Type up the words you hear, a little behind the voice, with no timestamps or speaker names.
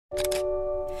Hi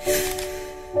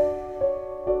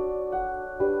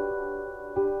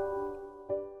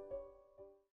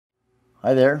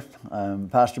there, I'm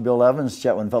Pastor Bill Evans,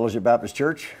 Chetwynd Fellowship Baptist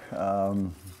Church,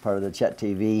 part of the CHET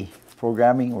TV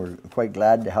programming. We're quite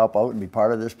glad to help out and be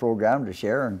part of this program to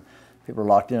share. And people are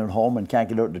locked in at home and can't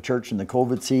get out to church in the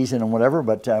COVID season and whatever,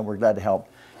 but we're glad to help.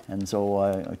 And so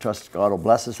I trust God will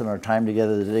bless us in our time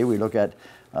together today. We look at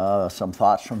some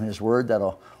thoughts from His Word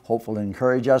that'll hopefully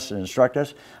encourage us and instruct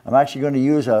us. I'm actually going to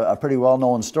use a pretty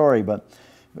well-known story, but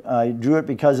I drew it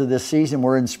because of this season.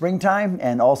 We're in springtime,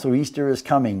 and also Easter is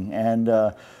coming. And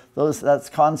that's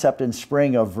concept in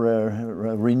spring of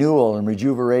renewal and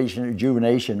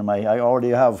rejuvenation. I already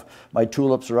have, my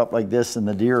tulips are up like this, and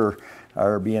the deer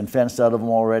are being fenced out of them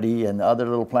already, and other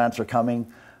little plants are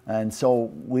coming. And so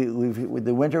with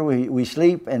the winter we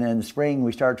sleep, and in the spring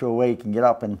we start to awake and get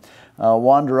up and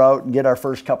wander out and get our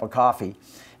first cup of coffee.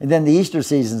 And then the Easter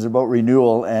season is about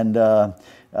renewal and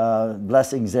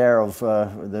blessings there of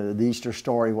the Easter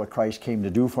story, what Christ came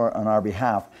to do on our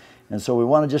behalf. And so we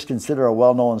want to just consider a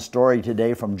well-known story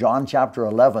today from John chapter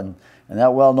 11. And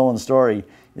that well-known story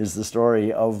is the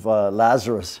story of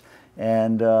Lazarus.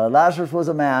 And Lazarus was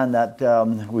a man that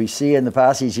we see in the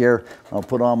passage here. I'll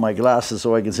put on my glasses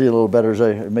so I can see a little better as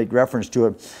I make reference to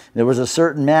it. There was a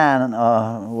certain man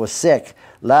who was sick,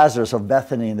 Lazarus of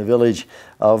Bethany, in the village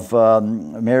of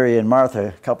Mary and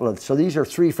Martha. So these are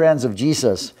three friends of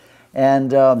Jesus.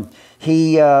 And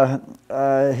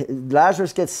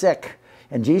Lazarus gets sick,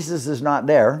 and Jesus is not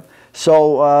there.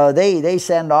 So they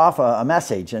send off a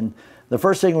message. And the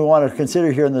first thing we want to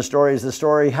consider here in the story is the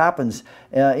story happens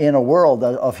in a world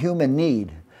of human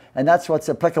need. And that's what's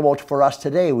applicable for us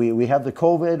today. We have the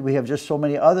COVID, we have just so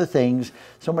many other things,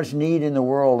 so much need in the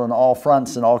world on all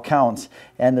fronts and all counts,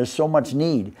 and there's so much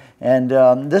need. And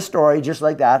this story, just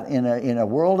like that, in a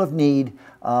world of need,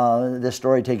 this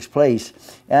story takes place.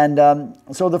 And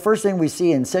so the first thing we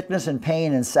see in sickness and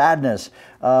pain and sadness,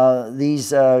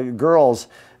 these girls,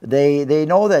 they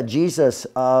know that Jesus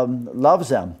loves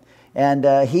them. And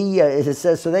it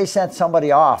says, so they sent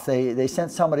somebody off. They sent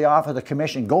somebody off with a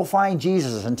commission. Go find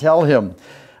Jesus and tell him.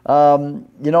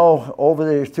 You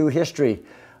know, through history,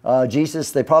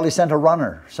 Jesus, they probably sent a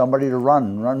runner, somebody to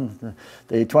run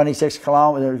the 26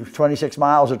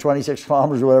 miles or 26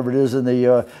 kilometers, or whatever it is in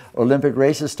the Olympic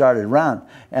races started, run.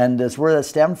 And that's where that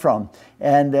stemmed from.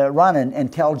 And run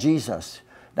and tell Jesus.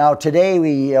 Now today,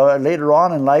 later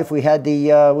on in life, we had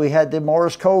the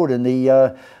Morse code and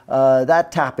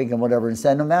that tapping and whatever, and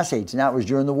send a message. And that was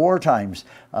during the war times.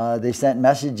 They sent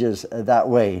messages that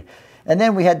way. And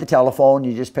then we had the telephone.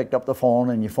 You just picked up the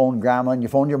phone and you phoned grandma and you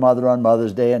phoned your mother on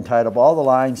Mother's Day and tied up all the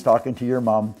lines talking to your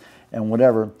mom and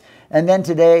whatever. And then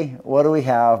today, what do we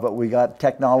have? But we got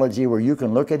technology where you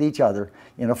can look at each other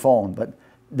in a phone. But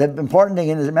the important thing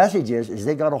in the message is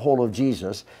they got a hold of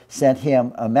Jesus, sent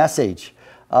him a message.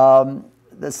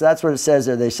 That's what it says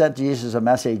there. They sent Jesus a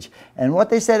message. And what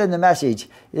they said in the message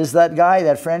is that guy,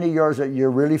 that friend of yours that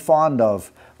you're really fond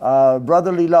of,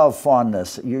 brotherly love,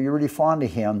 fondness, you're really fond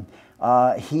of him,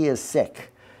 he is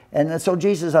sick. And so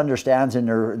Jesus understands in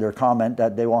their comment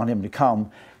that they want him to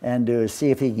come and to see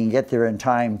if he can get there in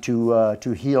time to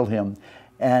heal him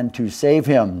and to save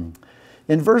him.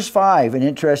 In verse 5, an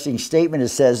interesting statement, it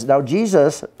says, now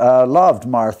Jesus loved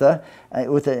Martha,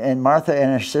 and Martha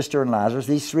and her sister and Lazarus,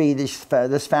 these three,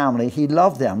 this family, he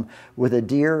loved them with a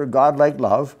dear, God-like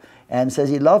love, and says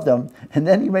he loved them. And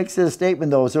then he makes this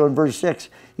statement, though. So in verse 6,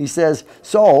 he says,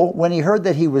 so when he heard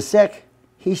that he was sick,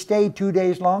 he stayed 2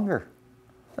 days longer.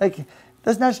 Like,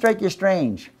 doesn't that strike you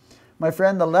strange? My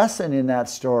friend, the lesson in that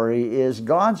story is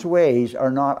God's ways are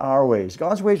not our ways.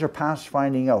 God's ways are past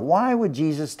finding out. Why would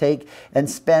Jesus take and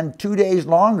spend 2 days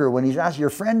longer when he's asked, your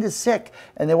friend is sick,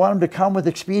 and they want him to come with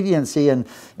expediency? And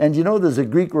you know there's a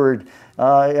Greek word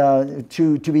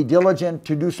to be diligent,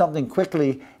 to do something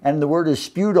quickly, and the word is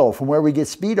spudo, from where we get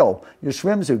speedo, your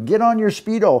swimsuit. Get on your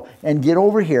speedo and get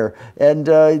over here, and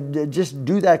just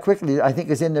do that quickly, I think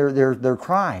is in their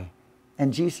cry.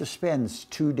 And Jesus spends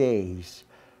 2 days.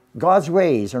 God's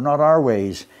ways are not our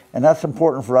ways, and that's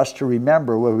important for us to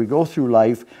remember when we go through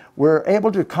life. We're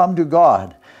able to come to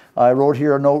God. I wrote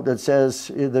here a note that says,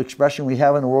 the expression we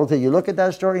have in the world, that you look at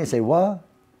that story and say, what?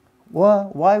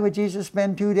 What? Why would Jesus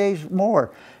spend 2 days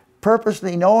more?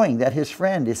 Purposely knowing that his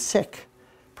friend is sick.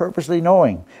 Purposely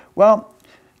knowing. Well,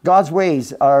 God's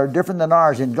ways are different than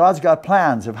ours, and God's got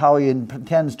plans of how he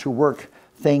intends to work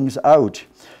things out.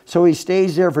 So he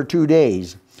stays there for 2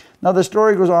 days. Now the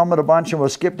story goes on with a bunch, and we'll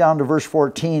skip down to verse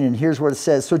 14, and here's what it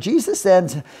says. So Jesus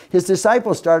then, his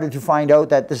disciples started to find out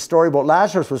that the story about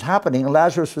Lazarus was happening, and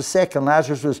Lazarus was sick, and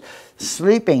Lazarus was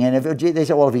sleeping. And they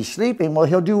said, well, if he's sleeping, well,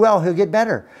 he'll do well, he'll get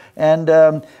better. And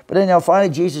but then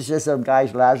finally Jesus says to them,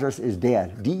 guys, Lazarus is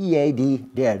dead. D-E-A-D,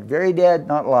 dead. Very dead,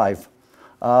 not alive.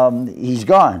 He's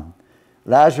gone.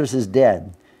 Lazarus is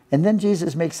dead. And then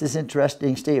Jesus makes this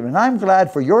interesting statement. I'm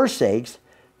glad for your sakes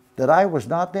that I was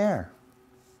not there.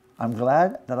 I'm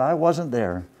glad that I wasn't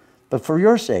there, but for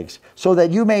your sakes, so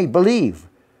that you may believe.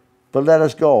 But let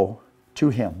us go to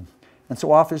him. And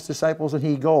so off his disciples and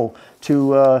he go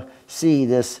to see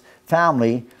this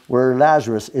family where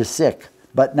Lazarus is sick,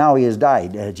 but now he has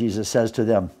died, Jesus says to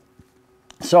them.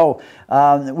 So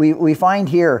we find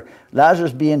here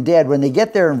Lazarus being dead. When they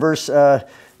get there in verse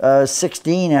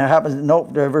 16, it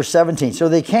happens, verse 17. So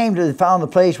they came to found the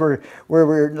place where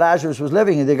Lazarus was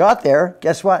living, and they got there.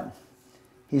 Guess what?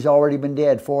 He's already been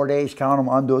dead 4 days. Count them,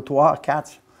 1, 2, 3,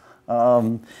 cats.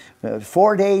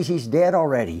 4 days he's dead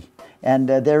already. And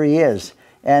there he is.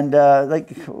 And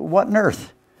like, what on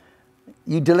earth?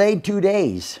 You delayed 2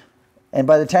 days. And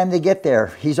by the time they get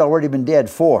there, he's already been dead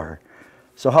 4.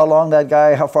 So how long that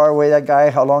guy, how far away that guy,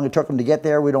 how long it took him to get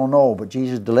there, we don't know. But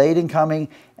Jesus delayed in coming,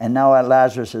 and now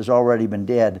Lazarus has already been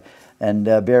dead and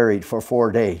buried for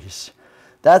 4 days.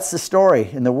 That's the story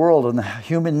in the world and the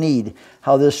human need,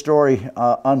 how this story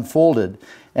unfolded.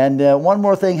 And one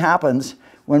more thing happens.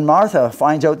 When Martha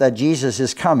finds out that Jesus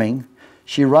is coming,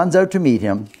 she runs out to meet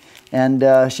him,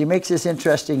 and she makes this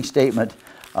interesting statement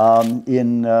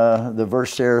in the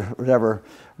verse there, whatever.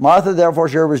 Martha therefore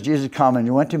sure was Jesus coming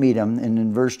and went to meet him. And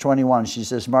in verse 21, she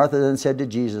says, Martha then said to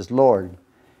Jesus, Lord,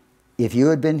 if you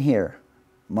had been here,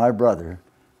 my brother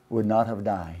would not have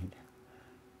died.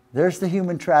 There's the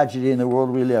human tragedy in the world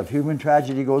we live. Human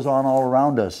tragedy goes on all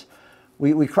around us.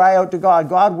 We cry out to God,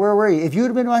 God, where were you? If you'd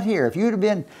have been right here, if you'd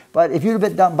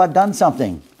have done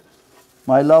something,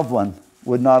 my loved one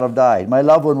would not have died. My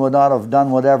loved one would not have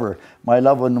done whatever. My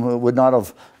loved one would not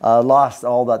have lost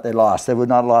all that they lost. They would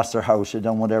not have lost their house or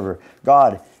done whatever.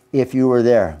 God, if you were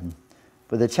there.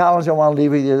 But the challenge I want to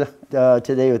leave with you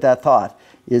today with that thought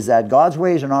is that God's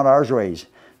ways are not our ways.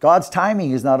 God's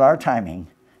timing is not our timing.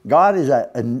 God is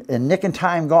a nick and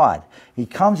time God. He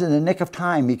comes in the nick of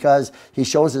time because he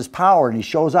shows his power, and he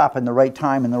shows up in the right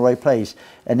time, in the right place.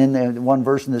 And in the one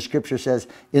verse in the scripture says,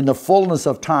 in the fullness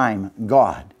of time,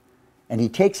 God. And he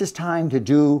takes his time to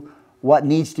do what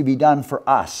needs to be done for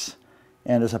us.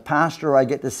 And as a pastor, I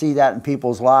get to see that in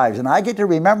people's lives. And I get to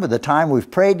remember the time we've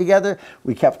prayed together,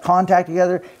 we kept contact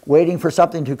together, waiting for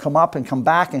something to come up and come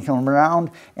back and come around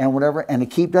and whatever, and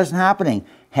it doesn't happening.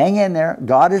 Hang in there.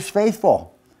 God is faithful.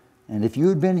 And if you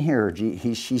had been here,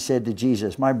 she said to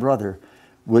Jesus, my brother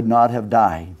would not have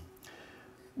died.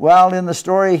 Well, in the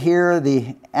story here,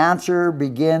 the answer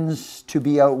begins to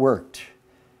be outworked.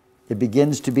 It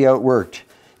begins to be outworked.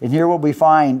 And here what we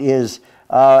find is,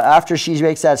 after she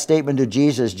makes that statement to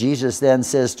Jesus, Jesus then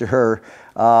says to her,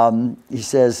 he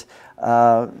says,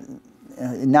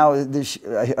 now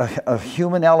a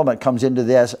human element comes into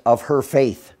this of her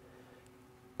faith.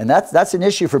 And that's an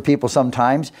issue for people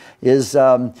sometimes, is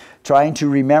trying to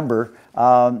remember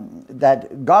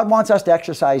that God wants us to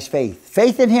exercise faith.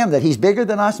 Faith in him, that he's bigger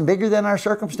than us and bigger than our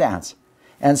circumstance.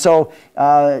 And so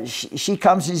she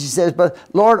comes and she says, but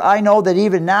Lord, I know that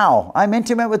even now, I'm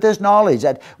intimate with this knowledge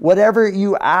that whatever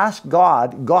you ask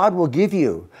God, God will give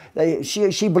you.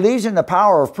 She believes in the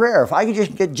power of prayer. If I could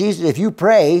just get Jesus, if you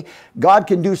pray, God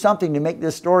can do something to make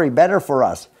this story better for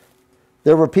us.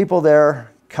 There were people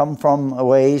there come from a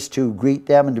ways to greet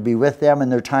them and to be with them in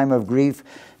their time of grief,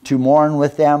 to mourn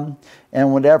with them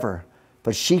and whatever.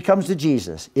 But she comes to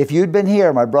Jesus. If you'd been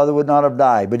here, my brother would not have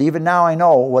died. But even now I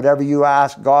know whatever you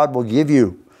ask, God will give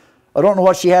you. I don't know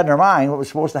what she had in her mind, what was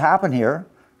supposed to happen here,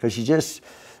 because she just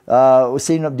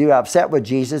seemed to be upset with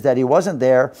Jesus that he wasn't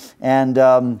there. And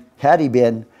had he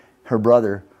been, her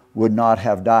brother would not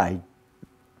have died.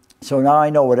 So now I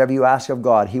know whatever you ask of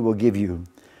God, he will give you.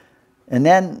 And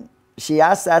then she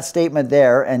asks that statement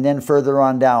there, and then further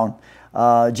on down,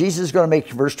 Jesus is going to make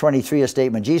verse 23 a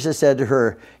statement. Jesus said to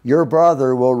her, your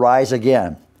brother will rise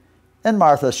again. And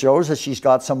Martha shows that she's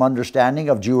got some understanding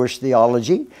of Jewish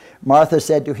theology. Martha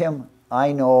said to him,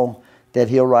 I know that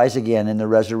he'll rise again in the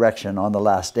resurrection on the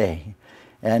last day.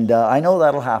 And I know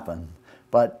that'll happen.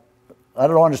 But I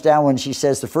don't understand when she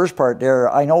says the first part there,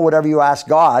 I know whatever you ask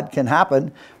God can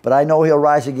happen, but I know he'll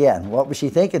rise again. What was she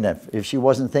thinking if she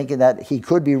wasn't thinking that he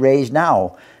could be raised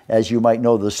now, as you might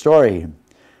know the story?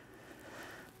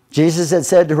 Jesus had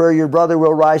said to her, your brother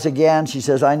will rise again. She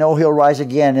says, I know he'll rise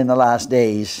again in the last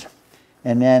days.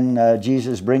 And then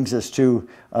Jesus brings us to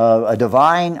a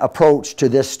divine approach to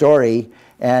this story.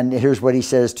 And here's what he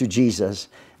says to Jesus,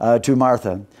 to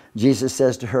Martha. Jesus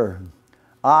says to her,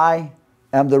 I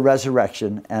am the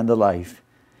resurrection and the life.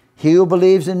 He who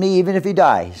believes in me, even if he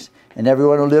dies, and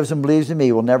everyone who lives and believes in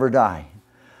me will never die.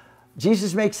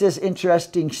 Jesus makes this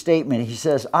interesting statement. He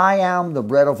says, I am the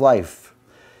bread of life.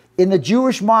 In the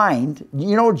Jewish mind,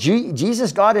 you know,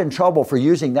 Jesus got in trouble for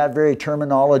using that very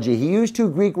terminology. He used two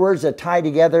Greek words that tie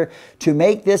together to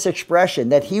make this expression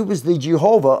that he was the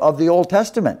Jehovah of the Old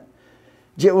Testament.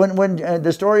 When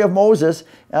the story of Moses,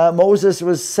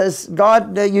 says,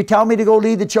 God, you tell me to go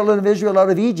lead the children of Israel out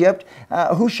of Egypt.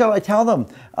 Who shall I tell them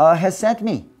has sent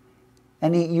me?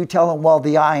 And you tell them, well,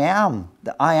 the I am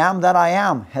that I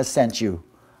am has sent you.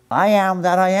 I am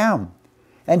that I am.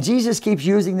 And Jesus keeps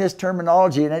using this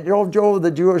terminology, and it drove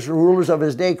the Jewish rulers of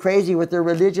his day crazy with their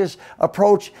religious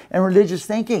approach and religious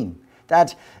thinking.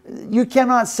 That you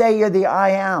cannot say you're the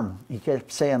I am. He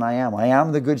kept saying I am. I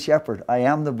am the good shepherd. I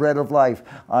am the bread of life.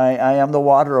 I am the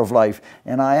water of life.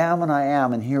 And I am and I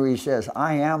am. And here he says,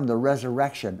 I am the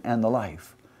resurrection and the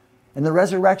life. And the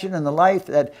resurrection and the life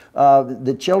that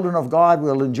the children of God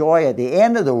will enjoy at the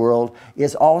end of the world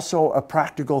is also a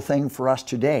practical thing for us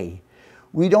today.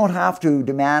 We don't have to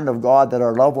demand of God that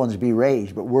our loved ones be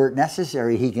raised, but where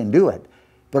necessary, he can do it.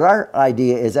 But our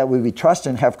idea is that we trust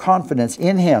and have confidence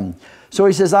in him. So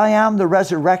he says, I am the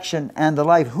resurrection and the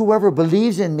life. Whoever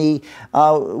believes in me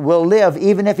will live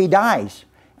even if he dies.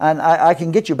 And I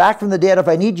can get you back from the dead if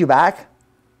I need you back.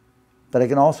 But I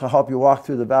can also help you walk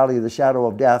through the valley of the shadow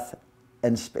of death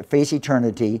and face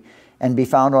eternity and be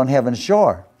found on heaven's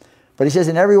shore. But he says,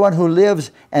 and everyone who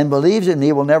lives and believes in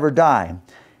me will never die.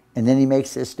 And then he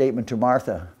makes this statement to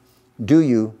Martha. Do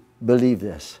you believe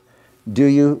this? Do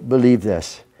you believe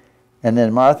this? And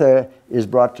then Martha is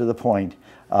brought to the point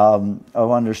of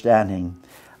understanding.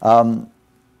 Everyone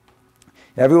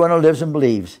who lives and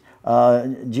believes.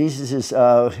 Jesus is,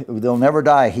 they'll never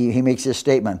die. He makes this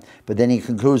statement. But then he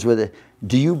concludes with it.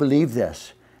 Do you believe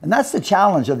this? And that's the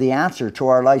challenge of the answer to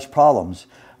our life's problems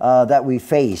that we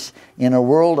face in a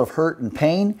world of hurt and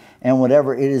pain and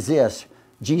whatever it is this.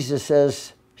 Jesus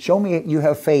says, show me you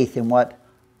have faith in what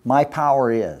my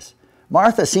power is.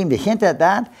 Martha seemed to hint at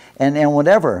that and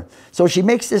whatever. So she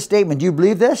makes this statement, do you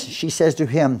believe this? She says to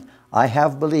him, I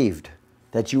have believed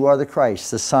that you are the Christ,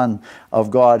 the Son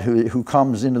of God who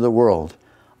comes into the world.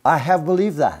 I have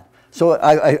believed that. So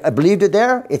I believed it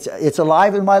there. It's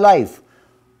alive in my life.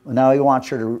 Now he wants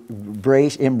her to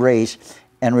embrace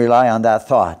and rely on that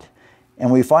thought.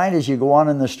 And we find as you go on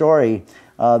in the story,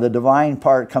 the divine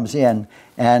part comes in,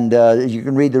 and you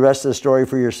can read the rest of the story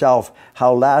for yourself,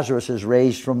 how Lazarus is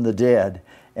raised from the dead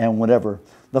and whatever.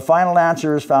 The final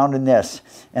answer is found in this.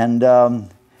 And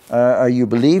are you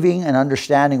believing and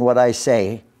understanding what I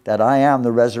say, that I am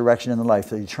the resurrection and the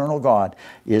life? The eternal God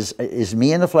is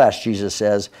me in the flesh, Jesus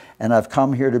says, and I've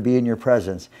come here to be in your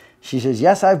presence. She says,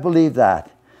 yes, I've believed that.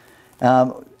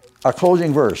 Our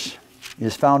closing verse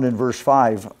is found in verse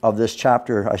 5 of this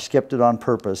chapter. I skipped it on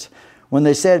purpose. When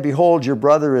they said, behold, your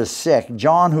brother is sick,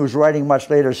 John, who's writing much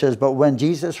later, says, but when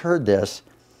Jesus heard this,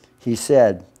 he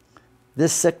said,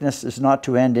 this sickness is not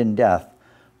to end in death,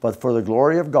 but for the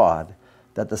glory of God,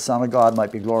 that the Son of God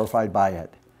might be glorified by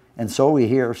it. And so we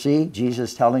see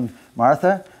Jesus telling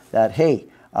Martha that, hey,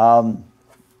 I'm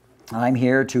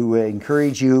here to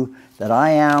encourage you that I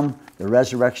am the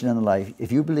resurrection and the life.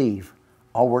 If you believe,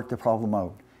 I'll work the problem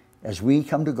out. As we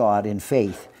come to God in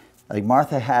faith, like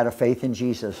Martha had a faith in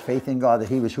Jesus, faith in God that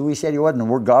he was who he said he was, and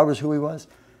where God was who he was,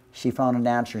 she found an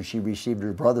answer and she received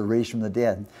her brother raised from the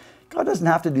dead. God doesn't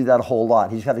have to do that a whole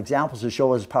lot. He's got examples to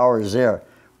show his power is there.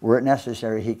 Where it's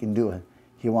necessary, he can do it.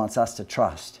 He wants us to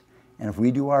trust. And if we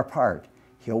do our part,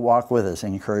 he'll walk with us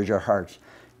and encourage our hearts.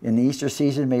 In the Easter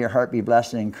season, may your heart be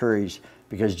blessed and encouraged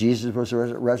because Jesus was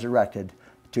resurrected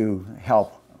to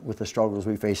help with the struggles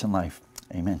we face in life.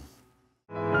 Amen.